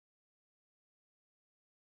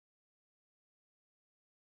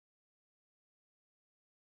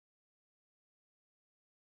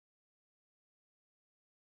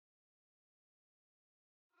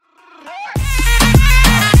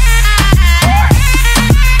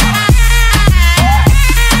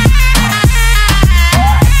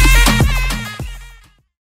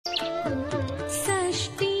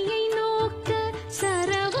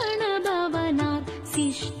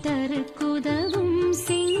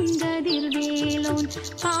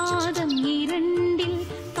பாதம் இரண்டில்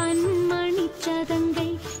பன்மணி சதங்கை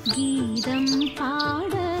கீதம்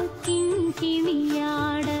பாட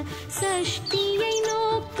கிண்கிணியாட சஷ்டியை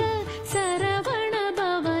நோக்க சரவண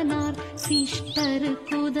பவனார் சிஷ்டரு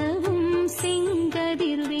குதவும்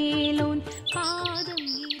செங்கதிர் வேலோன் பாதம்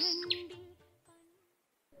இரண்டில்.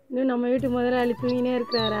 இன்னும் நம்ம வீட்டு முதலாளி தூங்கினே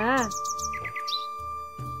இருக்கிறாரா?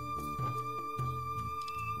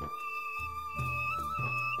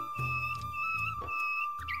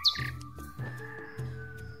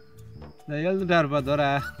 எழுந்துட்டாருப்பா தோற.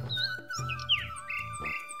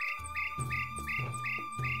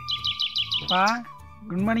 பா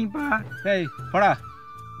குட் மார்னிங்ப்பா. ஏய் போடா.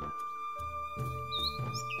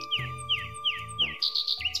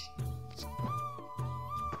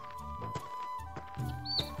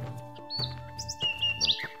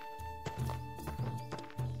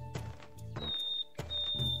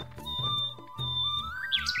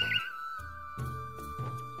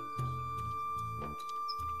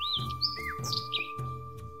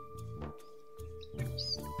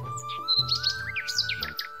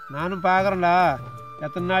 நானும் பார்க்குறேன்டா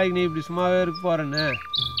எத்தனை நாளைக்கு நீ இப்படி சும்மாவே இருக்க போறேன்னு.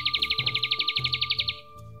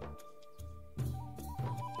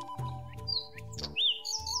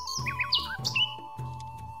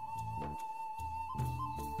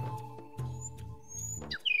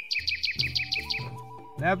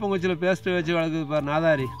 வேப்பங்குச்சியில் பேஸ்ட்டு வச்சு வளர்க்குது பாரு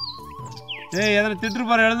நாதாரி. டேய் எதனா திட்டு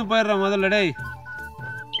போகிற எழுந்து போயிடுறேன் முதல்ல. டேய்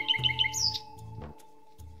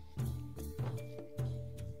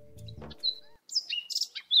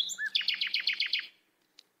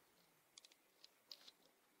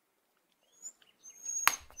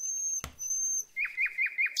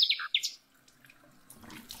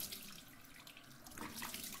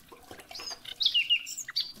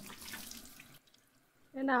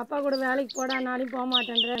ஏண்டா அப்பா கூட வேலைக்கு போடா, நாளையும் போக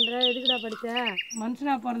மாட்டேன்ற. எதுக்குடா படித்த?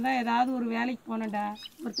 மனுஷனா பிறந்தா ஏதாவது ஒரு வேலைக்கு போனடா.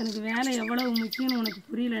 ஒருத்தனுக்கு வேலை எவ்வளவு முக்கியம்னு உனக்கு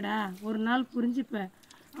புரியலடா. ஒரு நாள் புரிஞ்சுப்ப,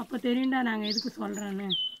 அப்போ தெரியும்டா நாங்கள் எதுக்கு சொல்கிறேன்னு.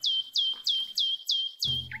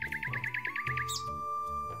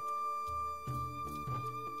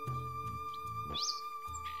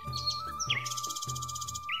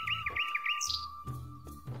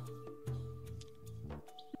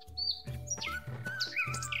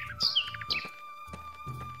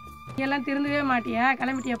 எல்லாம் திருந்தவே மாட்டியா?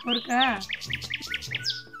 கிளம்பிட்டியா பொறுக்க?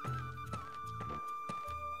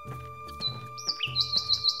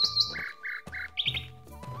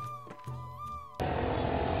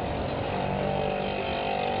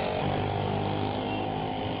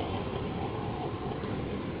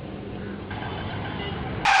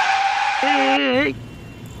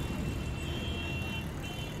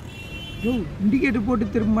 இண்டிகேட்டர் போட்டு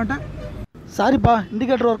திரும்ப மாட்டேன். சாரிப்பா,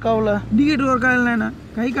 இண்டிகேட்டர் ஒர்க் ஆகல. இண்டிகேட்டர் ஒர்க் ஆகல, என்ன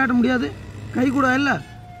கை காட்ட முடியாது, கை கூட இல்லை.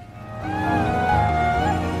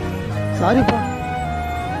 சாரிப்பா.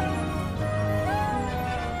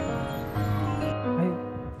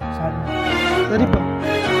 சரிப்பா.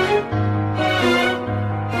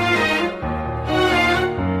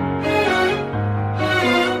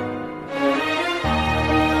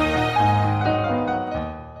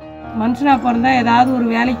 மனுஷனா பிறந்தா ஏதாவது ஒரு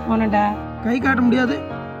வேலைக்கு போனடா. கை காட்ட முடியாது,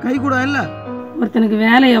 கை கூட இல்லை. ஒருத்தனுக்கு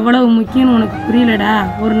வேலை எவ்வளவு முக்கியம்னு உனக்கு புரியலடா.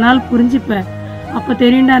 ஒரு நாள் புரிஞ்சுப்ப, அப்போ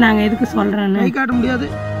தெரியும்டா நாங்கள் எதுக்கு சொல்கிறேன்னு. கை காட்ட முடியாது,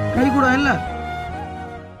 கை கூட இல்லை.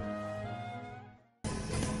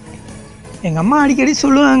 எங்கள் அம்மா அடிக்கடி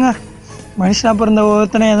சொல்லுவாங்க, மனுஷனாக பிறந்த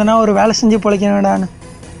ஒருத்தனை எதனா ஒரு வேலை செஞ்சு பிழைக்கணுடான்னு.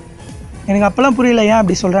 எனக்கு அப்போல்லாம் புரியல ஏன்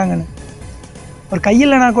அப்படி சொல்கிறாங்கன்னு. ஒரு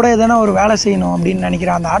கையில்னா கூட எதனா ஒரு வேலை செய்யணும் அப்படின்னு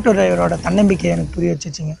நினைக்கிறேன். அந்த ஆட்டோ டிரைவரோட தன்னம்பிக்கை எனக்கு புரிய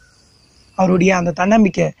வச்சுச்சிங்க. அவருடைய அந்த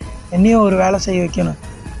தன்னம்பிக்கை என்னையும் ஒரு வேலை செய்ய வைக்கணும்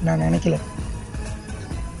நான் நினைக்கல.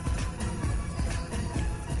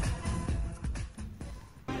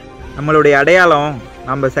 நம்மளுடைய அடையாளம்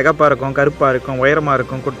நம்ம சிகப்பாக இருக்கும், கருப்பாக இருக்கும், உயரமாக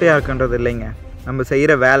இருக்கும், குட்டையாக இருக்குன்றது இல்லைங்க. நம்ம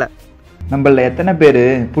செய்கிற வேலை. நம்மள எத்தனை பேர்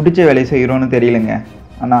பிடிச்ச வேலையை செய்கிறோன்னு தெரியலங்க.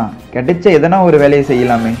 ஆனால் கிடைச்ச எதனா ஒரு வேலையை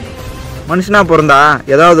செய்யலாமே. மனுஷனாக பிறந்தா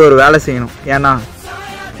ஏதாவது ஒரு வேலை செய்யணும். ஏன்னா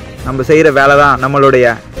நம்ம செய்கிற வேலை தான்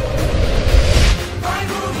நம்மளுடைய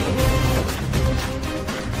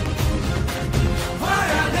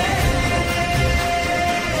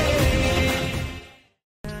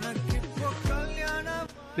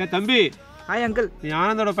தம்பி. Hi uncle. நீ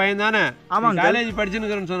ஆனந்தோட பையன் தானே? ஆமாம். காலேஜ்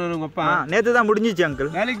படிச்சுன்னு சொன்னாரு உங்க அப்பா. நேற்று தான் முடிஞ்சிச்சு அங்கிள்.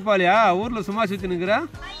 வேலைக்கு போகலையா? ஊரில் சும்மா சுற்றினுக்குற?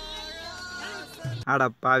 ஆடா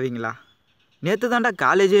பாவீங்களா, நேற்று தாண்டா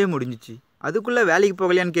காலேஜே முடிஞ்சிச்சு, அதுக்குள்ளே வேலைக்கு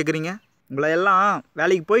போகலையான்னு கேட்குறீங்க. உங்களை எல்லாம்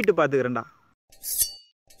வேலைக்கு போயிட்டு பார்த்துக்கிறேன்டா.